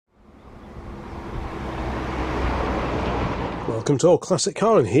Welcome to Old Classic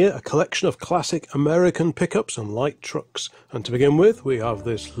Car, and here a collection of classic American pickups and light trucks. And to begin with, we have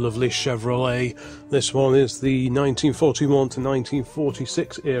this lovely Chevrolet. This one is the 1941 to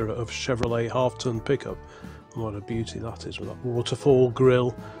 1946 era of Chevrolet half-ton pickup. And what a beauty that is, with that waterfall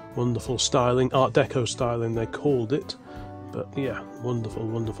grille, wonderful styling, Art Deco styling they called it. But yeah, wonderful,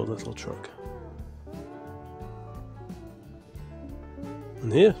 wonderful little truck.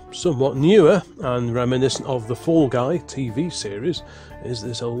 And here, somewhat newer and reminiscent of the Fall Guy TV series, is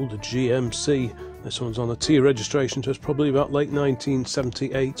this old GMC. This one's on a T registration, so it's probably about late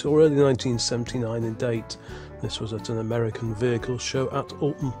 1978 or early 1979 in date. This was at an American vehicle show at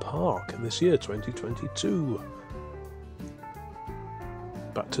Alton Park this year, 2022.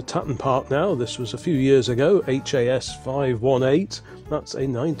 Back to Tatton Park now. This was a few years ago, HAS 518. That's a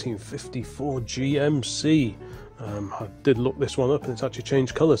 1954 GMC. I did look this one up, and it's actually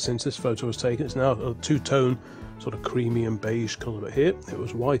changed colour since this photo was taken. It's now a two-tone, sort of creamy and beige colour, but here it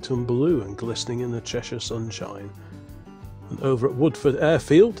was white and blue and glistening in the Cheshire sunshine. And over at Woodford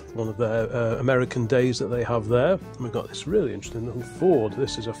Airfield, one of their American days that they have there, we've got this really interesting little Ford.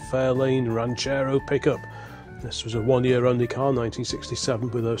 This is a Fairlane Ranchero pickup. This was a one-year only car, 1967,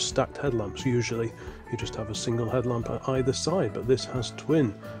 with those stacked headlamps. Usually you just have a single headlamp at either side, but this has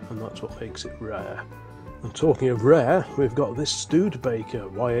twin, and that's what makes it rare. And talking of rare, we've got this Studebaker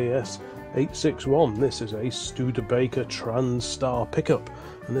YAS 861. This is a Studebaker Trans-Star pickup,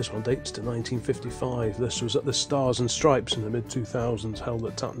 and this one dates to 1955. This was at the Stars and Stripes in the mid-2000s, held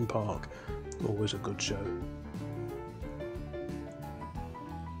at Tatton Park. Always a good show.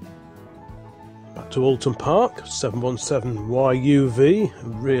 Back to Alton Park, 717 YUV. A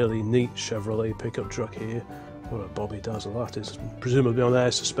really neat Chevrolet pickup truck here. What a Bobby Dazzle that is, presumably on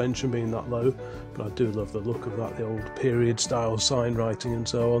air suspension being that low, but I do love the look of that, the old period style sign writing and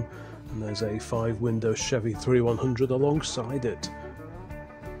so on. And there's a 5-window Chevy 3100 alongside it.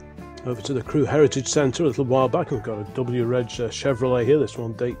 Over to the Crew Heritage Centre a little while back, we've got a W-Reg Chevrolet here. This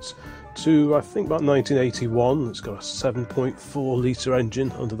one dates to, I think, about 1981. It's got a 7.4 litre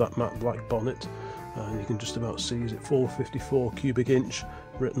engine under that matte black bonnet, and you can just about see, is it 454 cubic inch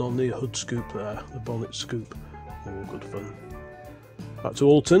written on the hood scoop there, the bonnet scoop. All good fun. Back to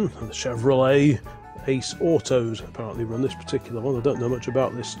Alton, and the Chevrolet Ace Autos apparently run this particular one. I don't know much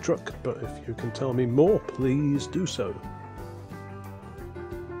about this truck, but if you can tell me more, please do so.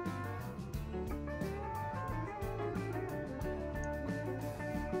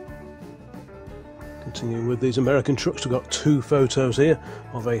 Continuing with these American trucks, we've got two photos here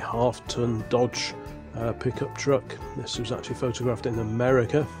of a half-ton Dodge pickup truck. This was actually photographed in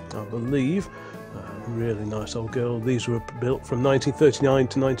America, I believe. Really nice old girl. These were built from 1939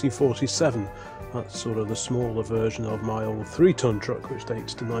 to 1947. That's sort of the smaller version of my old 3-ton truck, which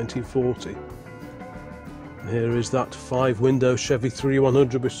dates to 1940. And here is that 5-window Chevy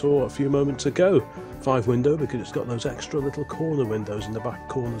 3100 we saw a few moments ago. 5-window because it's got those extra little corner windows in the back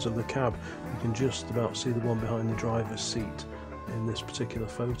corners of the cab. You can just about see the one behind the driver's seat in this particular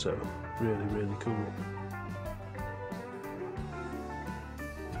photo. Really, really cool.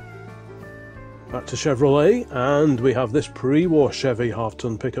 Back to Chevrolet, and we have this pre-war Chevy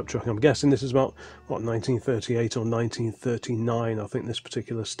half-ton pickup truck. I'm guessing this is about, what, 1938 or 1939, I think, this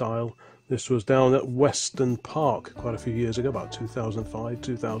particular style. This was down at Western Park quite a few years ago, about 2005,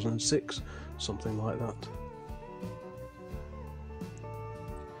 2006, something like that.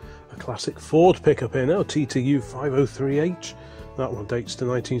 A classic Ford pickup here now, TTU 503H. That one dates to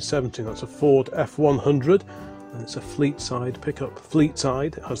 1970. That's a Ford F100. And it's a fleet side pickup. Fleet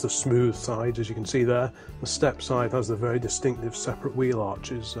side has the smooth side, as you can see there. The step side has the very distinctive separate wheel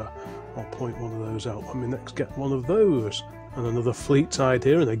arches. I'll point one of those out when we next get one of those. And another fleet side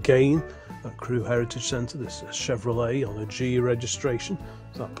here, and again at Crew Heritage Centre. This is Chevrolet on a G registration.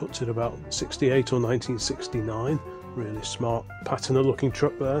 So that puts it about 68 or 1969. Really smart patina looking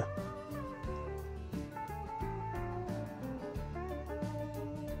truck there.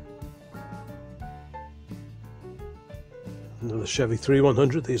 Another Chevy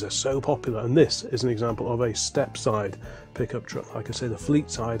 3100. These are so popular, and this is an example of a step side pickup truck. Like I say, the fleet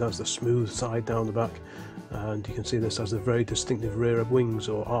side has the smooth side down the back, and you can see this has the very distinctive rear wings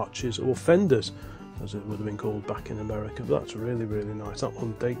or arches or fenders, as it would have been called back in America. But that's really, really nice. That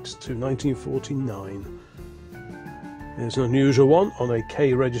one dates to 1949. Here's an unusual one on a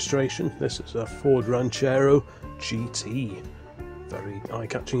K registration. This is a Ford Ranchero GT. Very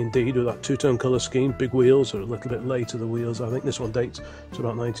eye-catching indeed, with that two-tone colour scheme. Big wheels, or a little bit later the wheels. I think this one dates to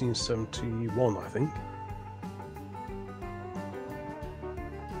about 1971, I think.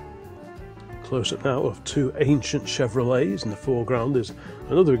 close-up now of two ancient Chevrolets. In the foreground is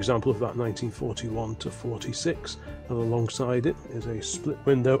another example of that 1941 to 46, and alongside it is a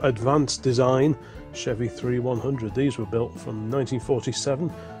split-window advanced design Chevy 3100. These were built from 1947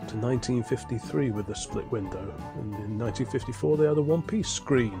 to 1953 with the split window, and in 1954 they had a one-piece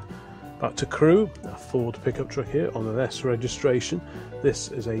screen. Back to Crewe, a Ford pickup truck here on an S registration.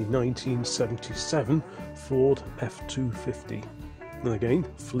 This is a 1977 Ford F250. And again,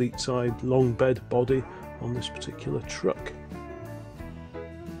 fleet side long bed body on this particular truck.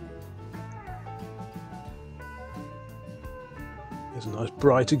 Here's a nice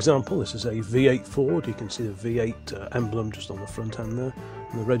bright example. This is a V8 Ford. You can see the V8 emblem just on the front end there.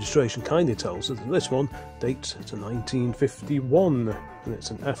 And the registration kindly tells us that this one dates to 1951, and it's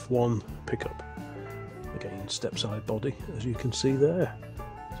an F1 pickup. Again, step side body, as you can see there.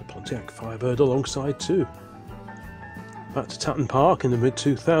 There's a Pontiac Firebird alongside too. Back to Tatton Park in the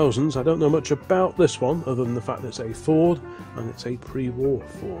mid-2000s. I don't know much about this one other than the fact that it's a Ford and it's a pre-war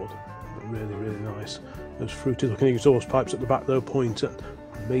Ford. But really, really nice. Those fruity looking exhaust pipes at the back though point at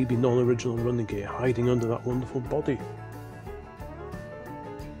maybe non-original running gear hiding under that wonderful body.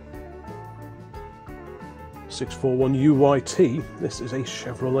 641 UYT. This is a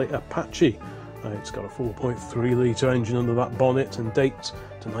Chevrolet Apache. It's got a 4.3 litre engine under that bonnet and dates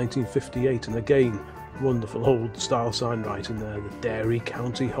to 1958, and again, wonderful old style sign right in there, the Dairy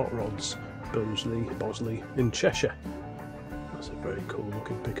County Hot Rods, Bosley in Cheshire. That's a very cool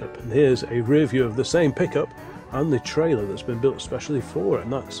looking pickup. And here's a rear view of the same pickup and the trailer that's been built specially for it,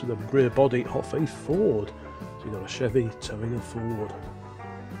 and that's the rear body of a Ford. So you've got a Chevy towing a Ford.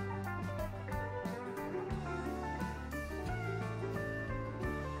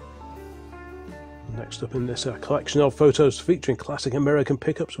 Next up in this collection of photos featuring classic American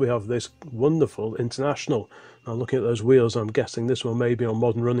pickups, we have this wonderful International. Now looking at those wheels, I'm guessing this one may be on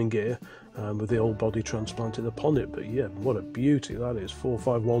modern running gear with the old body transplanted upon it, but yeah, what a beauty that is.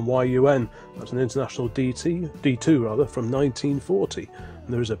 451 YUN, that's an International D2 rather, from 1940.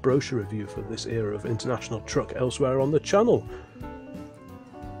 And there is a brochure review for this era of International truck elsewhere on the channel.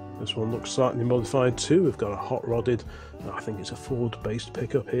 This one looks slightly modified too. We've got a hot rodded, I think it's a Ford based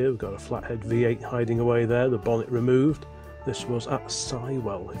pickup here. We've got a flathead V8 hiding away there, the bonnet removed. This was at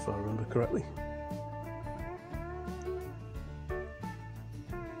Sywell, if I remember correctly.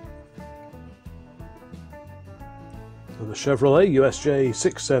 So the Chevrolet USJ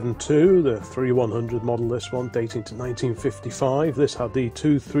 672, the 3100 model, this one dating to 1955. This had the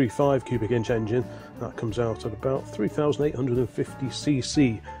 235 cubic inch engine. That comes out at about 3,850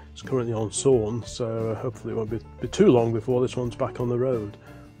 cc. It's currently on Sawn, so hopefully it won't be too long before this one's back on the road.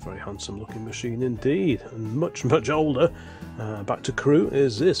 Very handsome looking machine indeed, and much older. Back to Crewe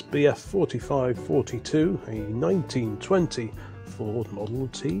is this BF 4542, a 1920 Ford Model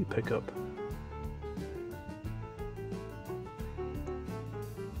T pickup.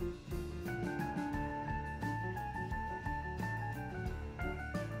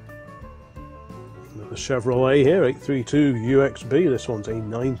 The Chevrolet here, 832 UXB. This one's a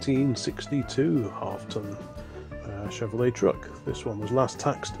 1962 half-ton Chevrolet truck. This one was last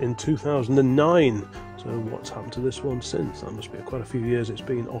taxed in 2009. So what's happened to this one since? That must be quite a few years it's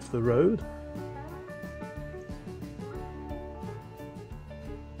been off the road.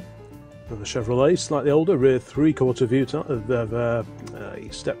 The Chevrolet, slightly older, rear 3/4 view. They've a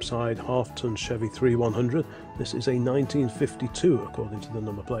step-side half-ton Chevy 3100. This is a 1952, according to the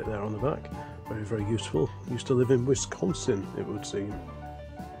number plate there on the back. Very, very useful. Used to live in Wisconsin, it would seem.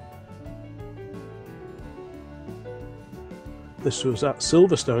 This was at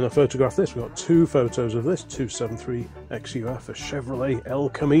Silverstone. I photographed this. We've got two photos of this. 273 XUF, a Chevrolet El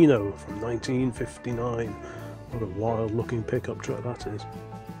Camino from 1959. What a wild looking pickup truck that is.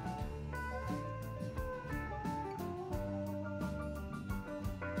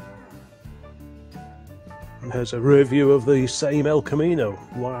 And here's a rear view of the same El Camino.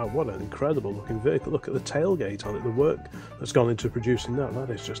 Wow, what an incredible looking vehicle. Look at the tailgate on it, the work that's gone into producing that.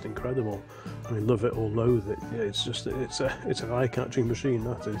 That is just incredible. I mean, love it or loathe it. Yeah, it's an eye-catching machine,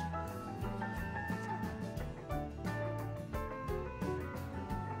 that is.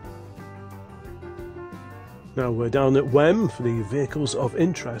 Now we're down at Wem for the vehicles of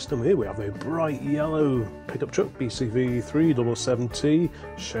interest, and here we have a bright yellow pickup truck, BCV 377T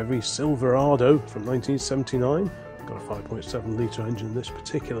Chevy Silverado from 1979. Got a 5.7 litre engine in this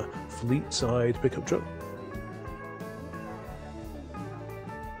particular fleet side pickup truck.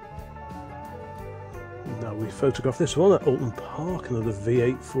 Now we photographed this one at Alton Park, another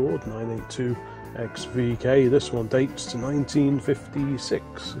V8 Ford 982 XVK. This one dates to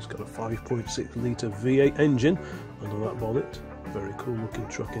 1956. It's got a 5.6 litre V8 engine under that bonnet. Very cool looking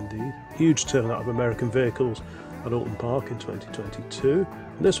truck indeed. Huge turnout of American vehicles at Alton Park in 2022.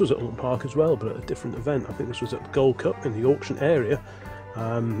 And this was at Alton Park as well, but at a different event. I think this was at the Gold Cup in the auction area.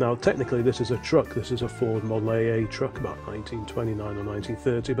 Now technically this is a truck, this is a Ford Model AA truck, about 1929 or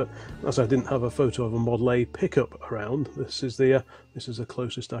 1930, but as I didn't have a photo of a Model A pickup around, this is the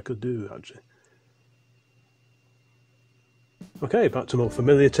closest I could do actually. Okay, back to more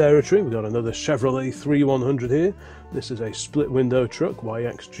familiar territory. We've got another Chevrolet 3100 here. This is a split window truck,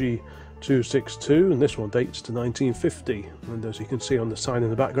 YXG262, and this one dates to 1950. And as you can see on the sign in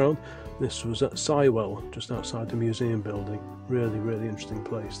the background, this was at Sywell, just outside the museum building. Really, really interesting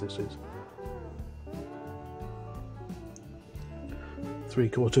place this is.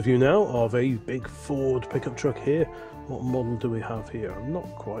 3/4 view now of a big Ford pickup truck here. What model do we have here? I'm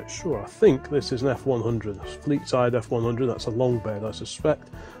not quite sure. I think this is an F100, fleet side F100. That's a long bed, I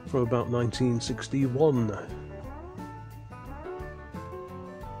suspect, from about 1961.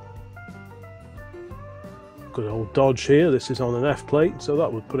 Good old Dodge here. This is on an F plate, so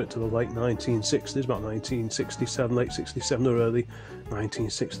that would put it to the late 1960s, about 1967, late 67 or early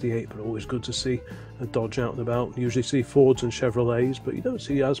 1968, but always good to see a Dodge out and about. You usually see Fords and Chevrolets, but you don't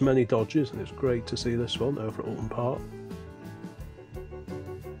see as many Dodges, and it's great to see this one over at Alton Park.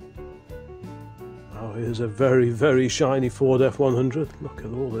 Oh, here's a very, very shiny Ford F100. Look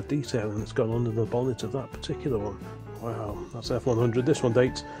at all the detailing that's gone under the bonnet of that particular one. Wow, that's F100. This one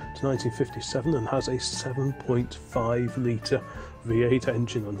dates to 1957 and has a 7.5 litre V8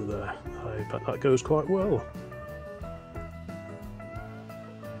 engine under there. I bet that goes quite well.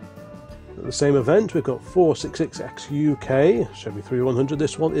 At the same event, we've got 466X UK, Chevy 3100.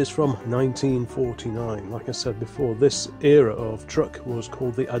 This one is from 1949. Like I said before, this era of truck was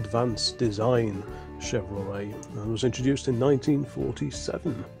called the Advanced Design Chevrolet and was introduced in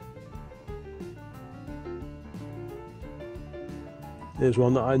 1947. Here's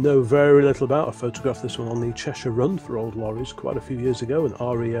one that I know very little about. I photographed this one on the Cheshire Run for old lorries quite a few years ago, an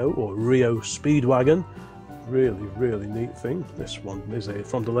REO or Rio Speedwagon. Really, really neat thing. This one is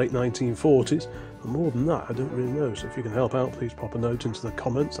from the late 1940s, and more than that I don't really know, so if you can help out, please pop a note into the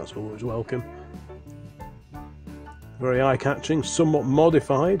comments, that's always welcome. Very eye-catching, somewhat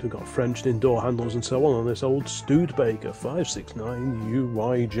modified. We've got French indoor handles and so on this old Studebaker 569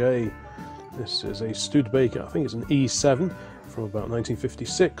 UYJ. This is a Studebaker, I think it's an E7 from about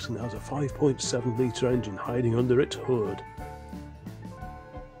 1956, and it has a 5.7 litre engine hiding under its hood.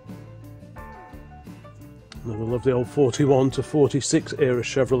 Another lovely old 41 to 46 era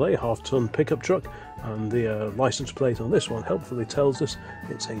Chevrolet half-ton pickup truck, and the license plate on this one helpfully tells us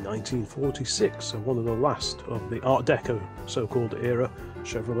it's a 1946, so one of the last of the Art Deco so-called era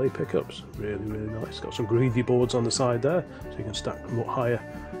Chevrolet pickups. Really, really nice. Got some greedy boards on the side there, so you can stack them up higher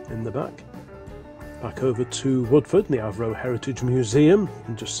in the back. Back over to Woodford, the Avro Heritage Museum. You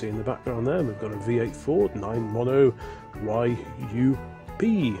can just see in the background there, we've got a V8 Ford 910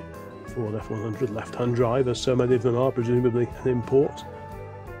 YUP. Ford F100 left-hand drive, as so many of them are, presumably an import.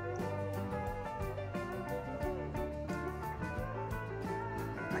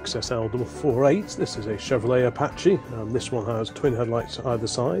 XSL 448, this is a Chevrolet Apache. This one has twin headlights either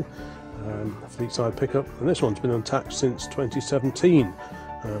side, a fleet side pickup, and this one's been untaxed since 2017.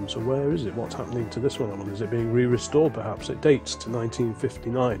 So where is it? What's happening to this one? Is it being re-restored perhaps? It dates to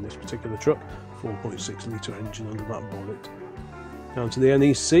 1959, this particular truck. 4.6 litre engine under that bonnet. Down to the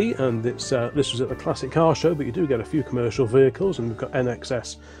NEC, and it's this was at the Classic Car Show, but you do get a few commercial vehicles, and we've got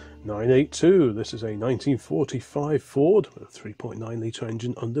NXS 982. This is a 1945 Ford with a 3.9 litre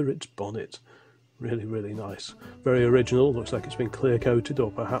engine under its bonnet. Really, really nice. Very original. Looks like it's been clear coated,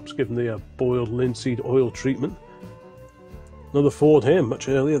 or perhaps given the boiled linseed oil treatment. Another Ford here, much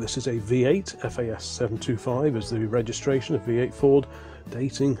earlier. This is a V8, FAS 725 is the registration of V8 Ford,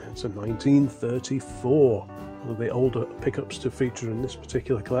 dating to 1934. One of the older pickups to feature in this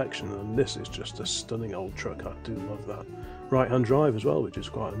particular collection, and this is just a stunning old truck. I do love that. Right-hand drive as well, which is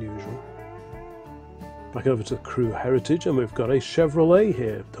quite unusual. Back over to Crew Heritage, and we've got a Chevrolet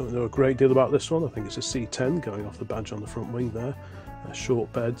here. Don't know a great deal about this one. I think it's a C10 going off the badge on the front wing there. A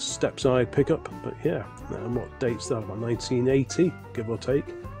short bed, step-side pickup, but yeah, and what date's that? About 1980, give or take.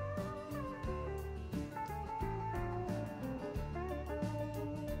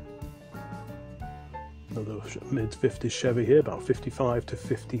 Another mid-50s Chevy here, about 55 to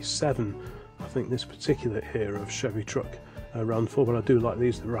 57. I think this particular era of Chevy truck ran for, but I do like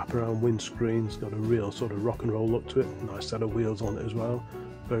these, the wrap-around windscreens, got a real sort of rock and roll look to it. Nice set of wheels on it as well.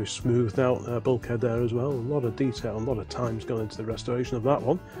 Very smoothed out bulkhead there as well. A lot of detail, a lot of time's gone into the restoration of that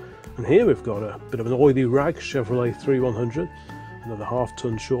one. And here we've got a bit of an oily rag Chevrolet 3100. Another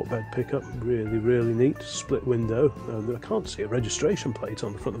half-ton short bed pickup, really, really neat. Split window. I can't see a registration plate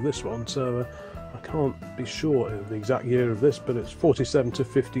on the front of this one, so I can't be sure of the exact year of this, but it's 47 to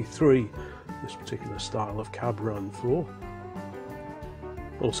 53 this particular style of cab ran for.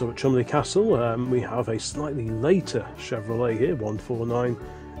 Also at Cholmondeley Castle, we have a slightly later Chevrolet here, 149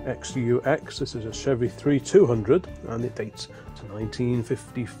 XUX. This is a Chevy 3200 and it dates to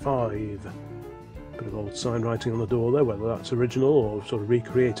 1955. Bit of old sign writing on the door there, whether that's original or sort of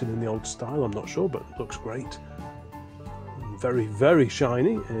recreated in the old style, I'm not sure, but it looks great. Very, very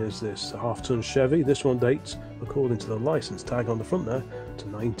shiny is this half-ton Chevy. This one dates, according to the license tag on the front there, to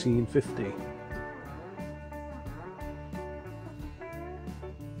 1950.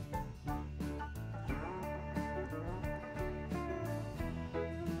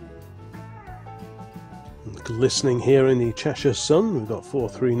 Glistening here in the Cheshire Sun, we've got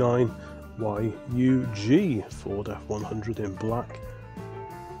 439 YUG Ford F100 in black.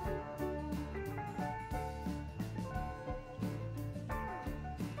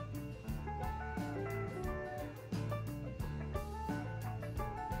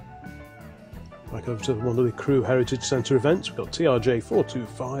 Back over to one of the Crew Heritage Centre events, we've got TRJ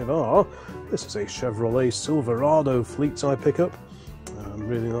 425R. This is a Chevrolet Silverado fleet-side pickup.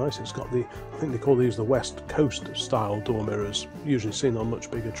 Really nice. It's got the, I think they call these the West Coast style door mirrors, usually seen on much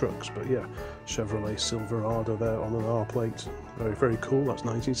bigger trucks, but yeah, Chevrolet Silverado there on an R plate. Very, very cool. That's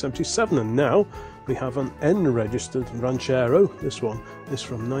 1977, and now we have an N registered Ranchero. This one is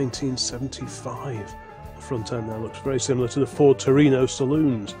from 1975. The front end there looks very similar to the Ford Torino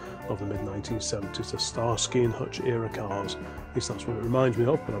saloons of the mid-1970s, the Starsky and Hutch era cars. At least that's what it reminds me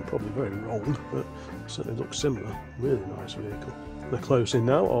of, but I'm probably very wrong, but it certainly looks similar. Really nice vehicle. The close-in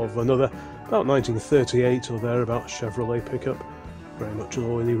now of another about 1938 or thereabout Chevrolet pickup. Very much an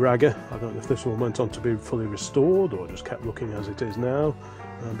oily ragger. I don't know if this one went on to be fully restored or just kept looking as it is now.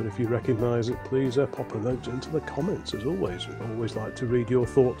 But if you recognise it, please pop a note into the comments. As always, we always like to read your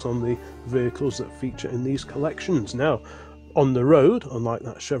thoughts on the vehicles that feature in these collections. Now, on the road, unlike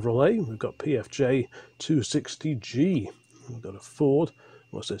that Chevrolet, we've got PFJ 260G. We've got a Ford,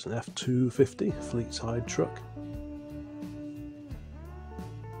 what's this, an F250 fleet-side truck.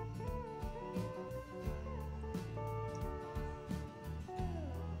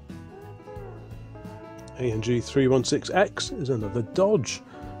 AMG 316X is another Dodge.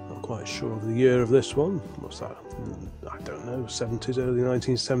 Not quite sure of the year of this one. What's that? I don't know, 70s, early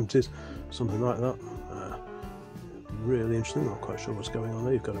 1970s, something like that. Really interesting. Not quite sure what's going on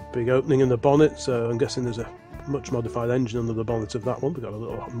there. You've got a big opening in the bonnet, so I'm guessing there's a much modified engine under the bonnet of that one. We've got a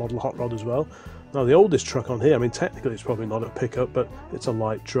little model hot rod as well. Now the oldest truck on here, I mean technically it's probably not a pickup, but it's a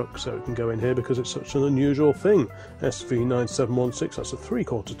light truck, so it can go in here because it's such an unusual thing. SV9716, that's a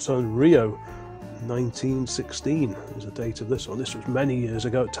 3/4 ton Rio. 1916 is the date of this one. This was many years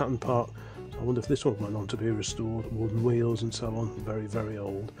ago at Tatton Park, so I wonder if this one went on to be restored. Wooden wheels and so on, very, very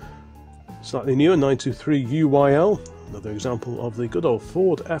old. Slightly newer, 923 UYL, another example of the good old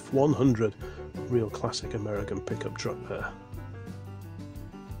Ford F100, real classic American pickup truck there.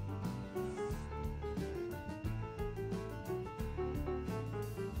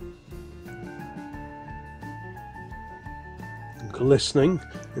 Glistening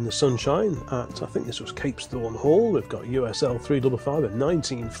in the sunshine at, I think this was Capesthorne Hall. We've got USL 355, a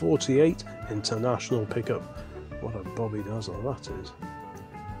 1948 international pickup. What a Bobby Dazzle that is.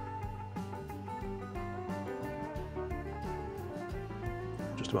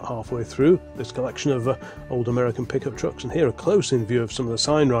 Just about halfway through this collection of old American pickup trucks, and here a close-in view of some of the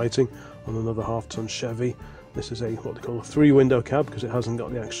sign writing on another half-ton Chevy. This is a what they call a three-window cab because it hasn't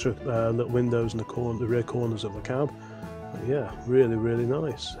got the extra little windows in the rear corners of the cab. Yeah, really, really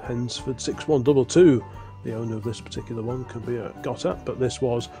nice. Hensford 6122, the owner of this particular one, could be got at, but this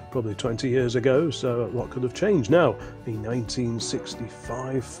was probably 20 years ago, so what could have changed? Now, the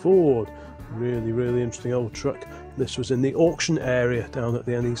 1965 Ford, really, really interesting old truck. This was in the auction area down at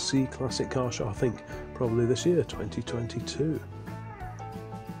the NEC Classic Car Show, I think, probably this year, 2022.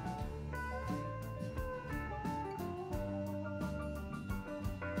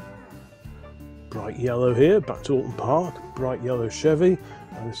 Bright yellow here, back to Alton Park, bright yellow Chevy.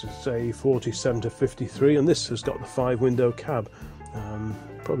 This is a 47 to 53, and this has got the 5-window cab.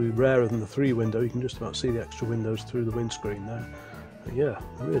 Probably rarer than the 3-window. You can just about see the extra windows through the windscreen there. But yeah,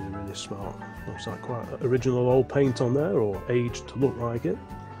 really, really smart. Looks like quite original old paint on there, or aged to look like it.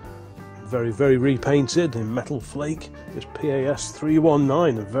 Very, very repainted in metal flake. It's PAS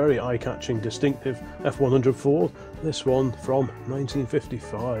 319, a very eye-catching, distinctive F100 Ford. This one from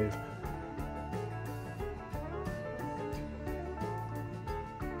 1955.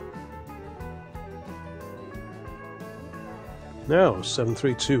 Now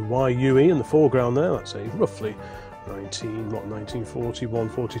 732YUE in the foreground there, that's a roughly 1940,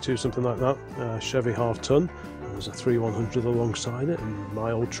 142, something like that, Chevy half-ton. There's a 3100 alongside it, and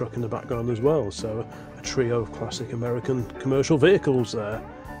my old truck in the background as well, so a trio of classic American commercial vehicles there.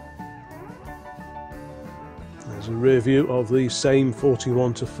 There's a rear view of the same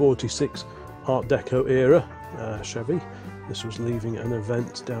 41 to 46 Art Deco era Chevy. This was leaving an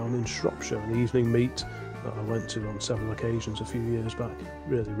event down in Shropshire, an evening meet that I went to on several occasions a few years back.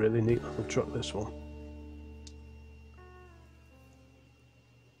 Really, really neat little truck, this one.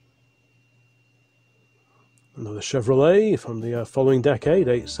 Another Chevrolet from the following decade,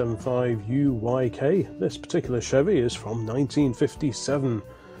 875UYK. This particular Chevy is from 1957.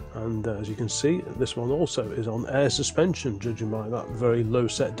 And as you can see, this one also is on air suspension, judging by that very low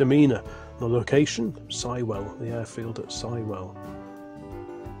set demeanour. The location, Sywell, the airfield at Sywell.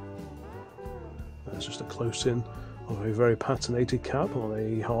 There's just a close-in of a very patinated cab on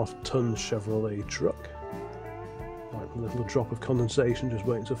a half-ton Chevrolet truck. Like a little drop of condensation just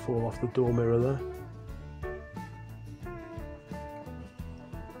waiting to fall off the door mirror there.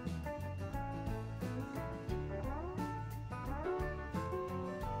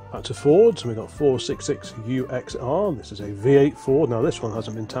 Back to Fords, we've got 466UXR. This is a V8 Ford. Now this one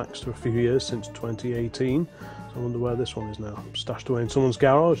hasn't been taxed for a few years, since 2018. So I wonder where this one is now. Stashed away in someone's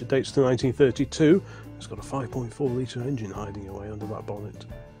garage. It dates to 1932. It's got a 5.4 litre engine hiding away under that bonnet.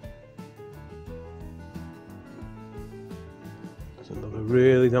 There's another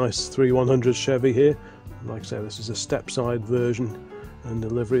really nice 3100 Chevy here. Like I say, this is a step-side version and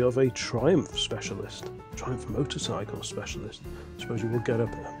delivery of a Triumph Specialist. Triumph motorcycle specialist. I suppose you will get up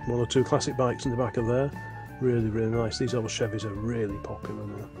one or two classic bikes in the back of there. Really, really nice. These old Chevys are really popular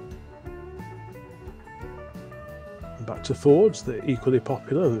now. And back to Fords, they're equally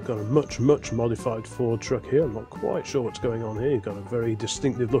popular. We've got a much modified Ford truck here. I'm not quite sure what's going on here. You've got a very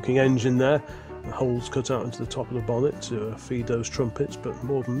distinctive looking engine there. The holes cut out into the top of the bonnet to feed those trumpets, but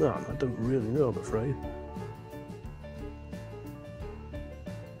more than that, I don't really know, I'm afraid.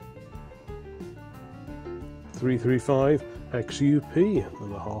 .335 XUP,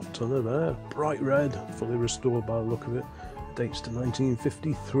 another half-tonner there, bright red, fully restored by the look of it, dates to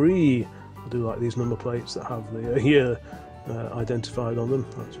 1953. I do like these number plates that have the year identified on them,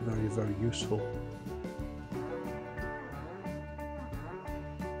 that's very, very useful.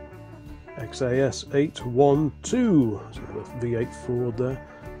 XAS 812, so another V8 Ford there,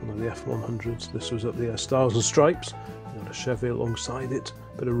 one of the F100s. This was at the Stars and Stripes. Got a Chevy alongside it.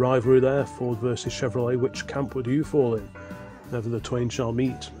 Bit of rivalry there, Ford versus Chevrolet. Which camp would you fall in? Never the twain shall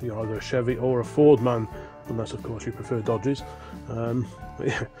meet. You're either a Chevy or a Ford man, unless of course you prefer Dodges.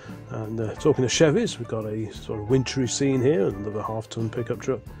 Yeah. And talking of Chevys, we've got a sort of wintry scene here, another half-ton pickup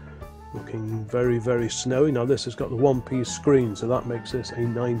truck, looking very, very snowy. Now this has got the one-piece screen, so that makes this a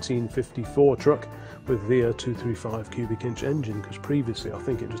 1954 truck with the 235 cubic inch engine, because previously I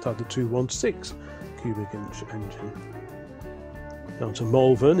think it just had the 216 cubic inch engine. Down to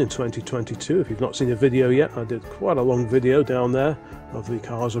Malvern in 2022. If you've not seen a video yet, I did quite a long video down there of the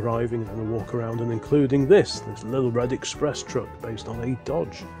cars arriving and a walk around, and including this little red express truck based on a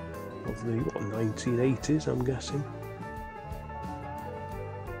Dodge of the 1980s, I'm guessing.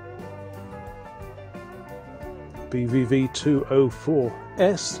 BVV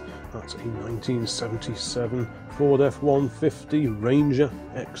 204S, that's a 1977 Ford F-150 Ranger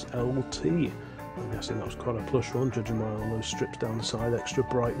XLT. I'm guessing that was quite a plush one, judging by all those strips down the side, extra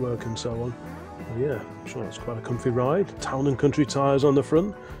bright work and so on. But yeah, I'm sure that's quite a comfy ride. Town and country tyres on the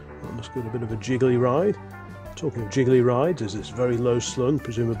front. That must give it a bit of a jiggly ride. Talking of jiggly rides, is this very low slung,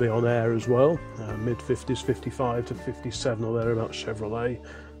 presumably on air as well. Mid-50s, 55 to 57 or thereabouts Chevrolet.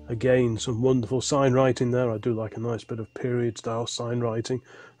 Again, some wonderful sign writing there. I do like a nice bit of period style sign writing,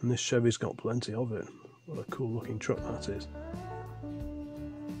 and this Chevy's got plenty of it. What a cool looking truck that is.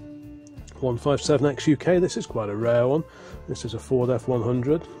 157X UK, this is quite a rare one. This is a Ford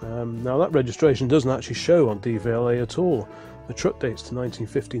F100. Now that registration doesn't actually show on DVLA at all. The truck dates to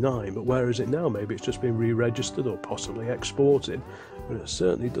 1959, but where is it now? Maybe it's just been re-registered or possibly exported, but it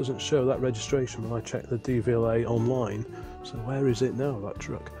certainly doesn't show that registration when I check the DVLA online. So where is it now, that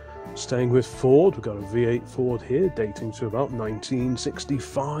truck? Staying with Ford, we've got a V8 Ford here, dating to about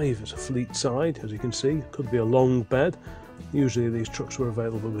 1965. It's a fleet side, as you can see. Could be a long bed. Usually these trucks were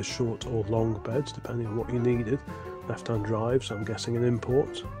available with short or long beds, depending on what you needed. Left-hand drive, so I'm guessing an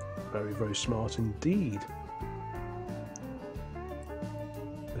import. Very, very smart indeed.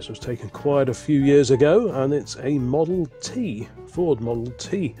 This was taken quite a few years ago, and it's a Model T, Ford Model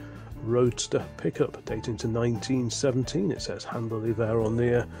T Roadster pickup, dating to 1917. It says handily there on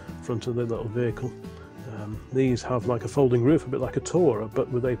the front of the little vehicle. These have like a folding roof, a bit like a Tourer, but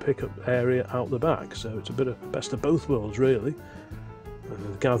with a pickup area out the back, so it's a bit of best of both worlds really.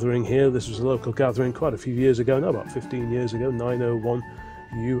 And the gathering here, this was a local gathering quite a few years ago now, about 15 years ago, 901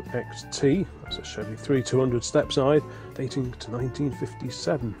 UXT, that's a Chevy 3200 step-side, dating to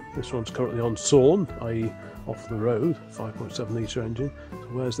 1957. This one's currently on sawn, i.e. off the road, 5.7 litre engine. So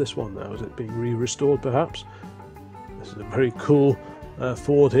where's this one now? Is it being re-restored perhaps? This is a very cool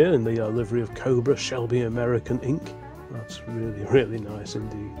Ford here in the livery of Cobra Shelby American ink. That's really, really nice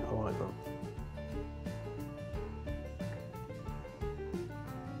indeed. I like that.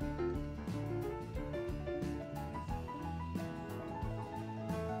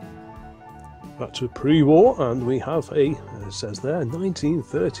 Back to pre-war, and we have a, as it says there,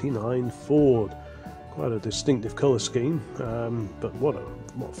 1939 Ford. Quite a distinctive colour scheme, but what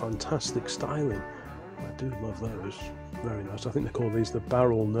fantastic styling. I do love those. Very nice. I think they call these the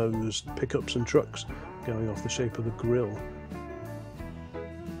barrel-nosed pickups and trucks, going off the shape of the grille.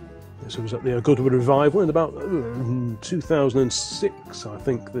 This was at the Goodwood Revival in about 2006, I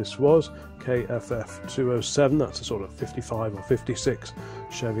think this was. KFF 207, that's a sort of 55 or 56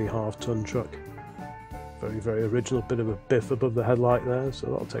 Chevy half-ton truck. Very, very original, bit of a biff above the headlight there, so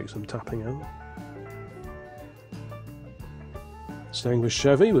that'll take some tapping out. Staying with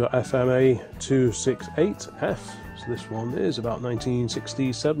Chevy, we've got FMA 268F. So this one is about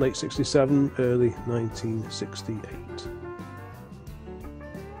 1967, late 67, early 1968.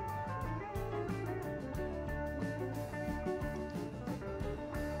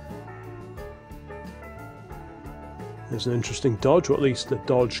 There's an interesting Dodge, or at least the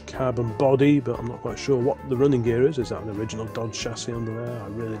Dodge cab and body, but I'm not quite sure what the running gear is. Is that an original Dodge chassis under there? I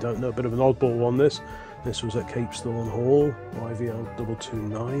really don't know. A bit of an oddball one, this. This was at Cape Thorne Hall, YVL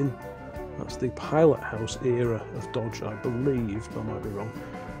 229. That's the Pilot House era of Dodge, I believe. I might be wrong.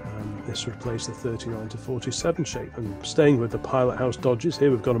 This replaced the 39 to 47 shape. And staying with the Pilot House Dodges, here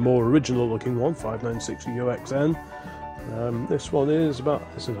we've got a more original looking one, 596 UXN. This one is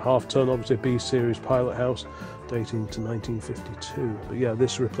this is a half-ton, obviously B-series Pilot House, dating to 1952. But yeah,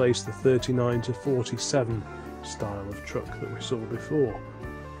 this replaced the 39 to 47 style of truck that we saw before.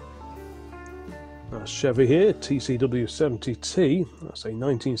 That's Chevy here, TCW70T, that's a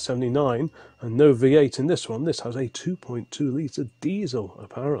 1979, and no V8 in this one. This has a 2.2 litre diesel,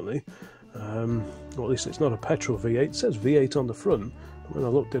 apparently. Or at least it's not a petrol V8, it says V8 on the front. When I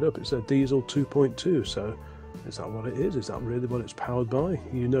looked it up, it said diesel 2.2, so is that what it is? Is that really what it's powered by?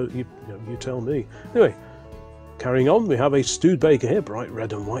 You tell me. Anyway, carrying on, we have a Studebaker here, bright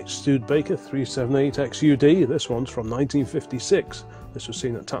red and white Studebaker 378 XUD. This one's from 1956. This was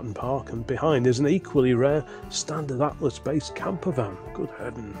seen at Tatton Park, and behind is an equally rare standard Atlas-based camper van. Good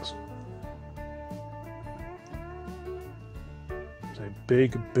heavens. It's a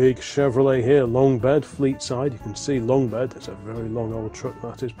big Chevrolet here, long bed, fleet side. You can see long bed. It's a very long old truck.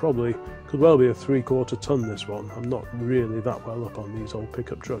 That is probably, could well be a 3/4 ton, this one. I'm not really that well up on these old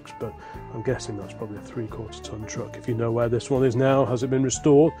pickup trucks, but I'm guessing that's probably a 3/4 ton truck. If you know where this one is now, has it been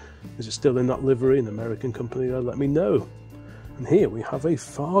restored? Is it still in that livery, an American company there? Let me know. And here we have a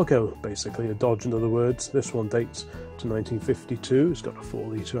Fargo, basically a Dodge in other words. This one dates to 1952. It's got a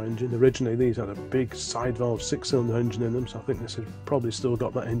 4-litre engine. Originally these had a big side valve 6-cylinder engine in them, so I think this has probably still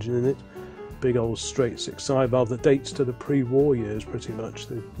got that engine in it. Big old straight 6 side valve that dates to the pre-war years pretty much.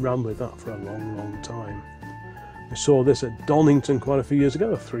 They ran with that for a long time. We saw this at Donington quite a few years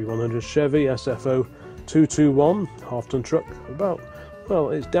ago, a 3100 Chevy SFO 221 half-ton truck, about,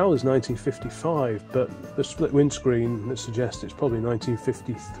 well, it's down as 1955, but the split windscreen that suggests it's probably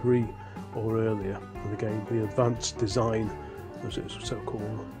 1953 or earlier. And again, the advanced design, as it's so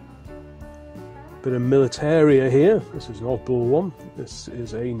called. Bit of Militaria here. This is an oddball one. This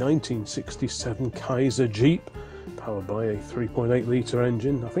is a 1967 Kaiser Jeep, powered by a 3.8 litre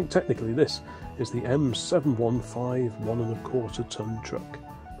engine. I think technically this is the M715 1.25 ton truck.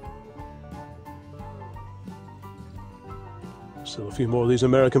 Still a few more of these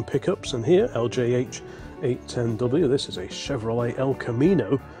American pickups, and here LJH 810W. This is a Chevrolet El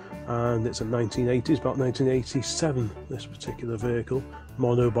Camino, and it's a 1980s, about 1987. This particular vehicle,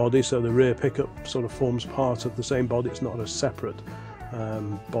 mono body, so the rear pickup sort of forms part of the same body. It's not a separate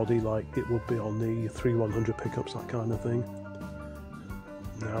body like it would be on the 3100 pickups, that kind of thing.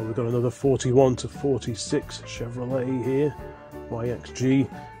 Now we've got another 41 to 46 Chevrolet here, YXG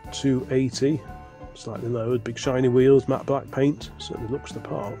 280. Slightly lowered, big shiny wheels, matte black paint, certainly looks the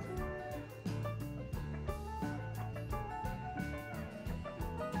part.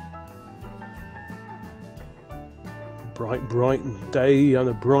 bright day and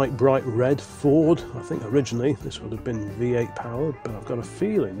a bright red Ford. I think originally this would have been V8 powered, but I've got a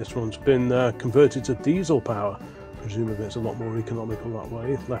feeling this one's been converted to diesel power. Presumably it's a lot more economical that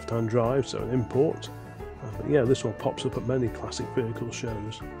way, left-hand drive, so an import. But yeah, this one pops up at many classic vehicle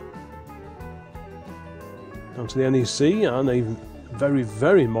shows. Down to the NEC and a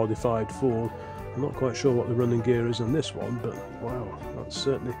very modified Ford. I'm not quite sure what the running gear is on this one, but wow, that's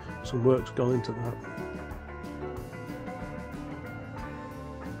certainly some work's gone into that.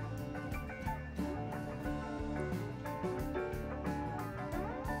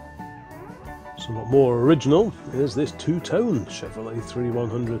 Somewhat more original is this two-tone Chevrolet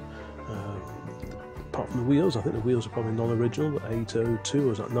 3100. Apart from the wheels, I think the wheels are probably non-original. 802 or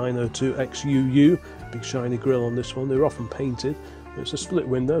was that 902 XUU. Big shiny grille on this one. They're often painted. It's a split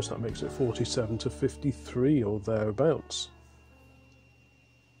window, so that makes it 47 to 53 or thereabouts.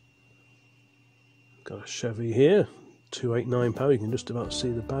 Got a Chevy here, 289 power. You can just about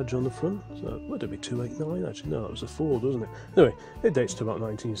see the badge on the front. So would it be 289? Actually, no, that was a Ford, wasn't it? Anyway, it dates to about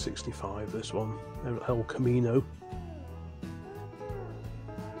 1965. This one, El Camino.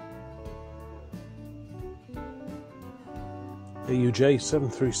 AUJ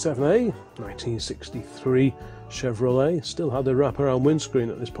 737A, 1963 Chevrolet. Still had a wraparound windscreen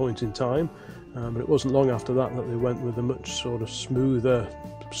at this point in time, but it wasn't long after that that they went with a much sort of smoother,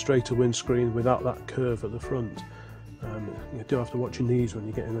 straighter windscreen without that curve at the front. You do have to watch your knees when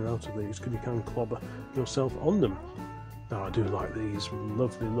you get in and out of these, because you can clobber yourself on them. Now I do like these.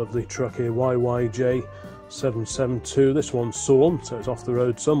 Lovely truck here, YYJ 772. This one's sawn, so it's off the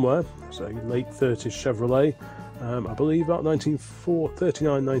road somewhere. So late 30s Chevrolet. I believe about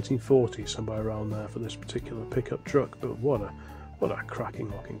 1939, 1940, somewhere around there for this particular pickup truck. But what a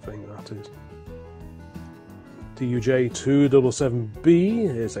cracking looking thing that is. DUJ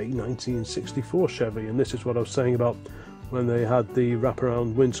 277B is a 1964 Chevy, and this is what I was saying about when they had the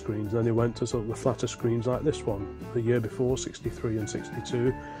wraparound windscreens, and then they went to sort of the flatter screens like this one. The year before, 63 and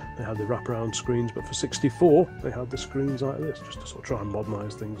 62, they had the wraparound screens, but for 64 they had the screens like this, just to sort of try and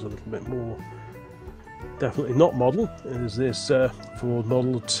modernise things a little bit more. Definitely not model is this Ford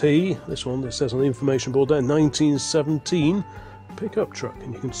Model T. This one that says on the information board there, 1917 pickup truck,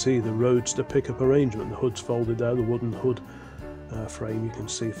 and you can see the Roadster pickup arrangement. The hood's folded there, the wooden hood frame you can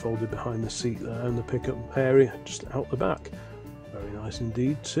see folded behind the seat there, and the pickup area just out the back. Very nice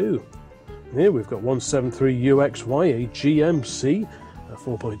indeed too. And here we've got 173UXY, a GMC, a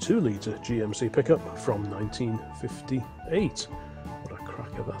 4.2 litre GMC pickup from 1958.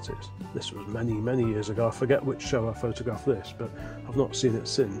 Cracker that is. This was many years ago. I forget which show I photographed this, but I've not seen it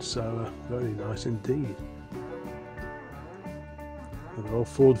since, so very nice indeed. Another old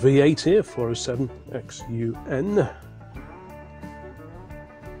Ford V8 here, 407 XUN.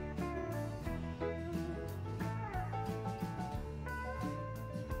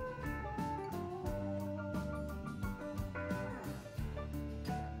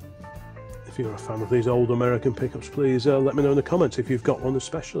 If you're a fan of these old American pickups, please let me know in the comments if you've got one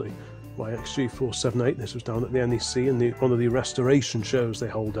especially. YXG478, this was down at the NEC and one of the restoration shows they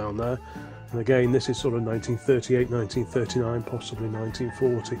hold down there. And again, this is sort of 1938, 1939, possibly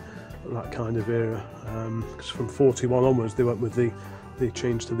 1940, that kind of era. Because from 41 onwards they went with the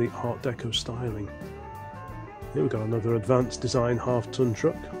change to the Art Deco styling. Here we've got another advanced design half-ton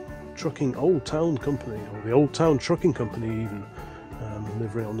truck. Trucking Old Town Company, or the Old Town Trucking Company even.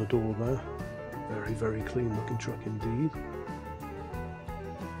 Livery on the door there. Very clean looking truck indeed.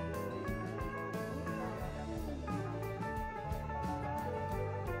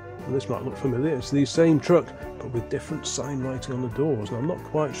 And this might look familiar. It's the same truck but with different sign writing on the doors, and I'm not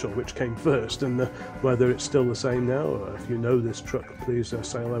quite sure which came first and whether it's still the same now. If you know this truck, please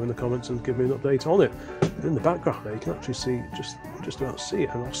say hello in the comments and give me an update on it. And in the background there you can actually see, just about see it,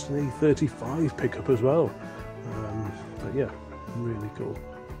 an Austin E35 pickup as well. But yeah, really cool.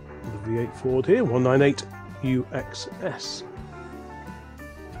 The V8 Ford here, 198 UXS.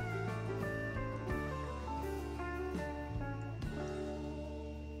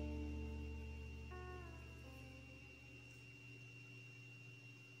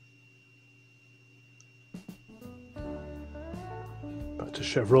 Back to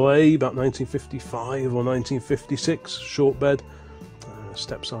Chevrolet, about 1955 or 1956, short bed,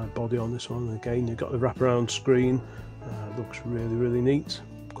 step side body on this one. Again, you've got the wraparound screen, looks really neat.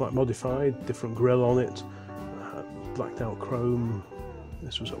 Quite modified, different grille on it, blacked out chrome.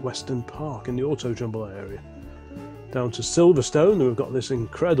 This was at Western Park in the Auto Jumble area. Down to Silverstone, we've got this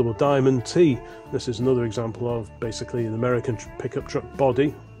incredible Diamond T. This is another example of basically an American pickup truck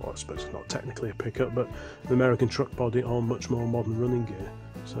body. Well, I suppose it's not technically a pickup, but an American truck body on much more modern running gear.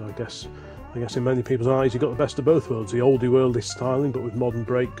 So I guess I guess in many people's eyes, you got the best of both worlds, the oldie worldly styling, but with modern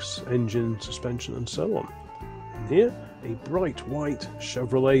brakes, engine, suspension, and so on. And here, a bright white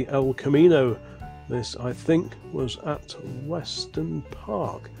Chevrolet El Camino. This, I think, was at Western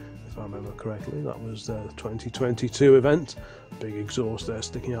Park, if I remember correctly. That was the 2022 event. Big exhaust there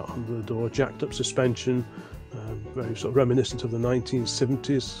sticking out under the door, jacked up suspension, very sort of reminiscent of the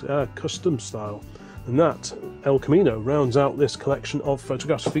 1970s custom style. And that El Camino rounds out this collection of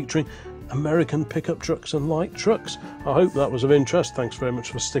photographs featuring American pickup trucks and light trucks. I hope that was of interest. Thanks very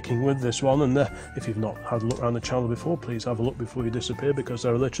much for sticking with this one, and if you've not had a look around the channel before, please have a look before you disappear, because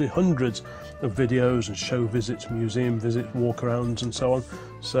there are literally hundreds of videos and show visits, museum visits, walkarounds and so on.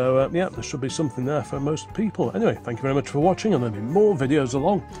 So yeah, there should be something there for most people. Anyway, thank you very much for watching, and there'll be more videos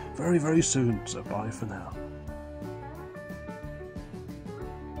along very, very soon, so bye for now.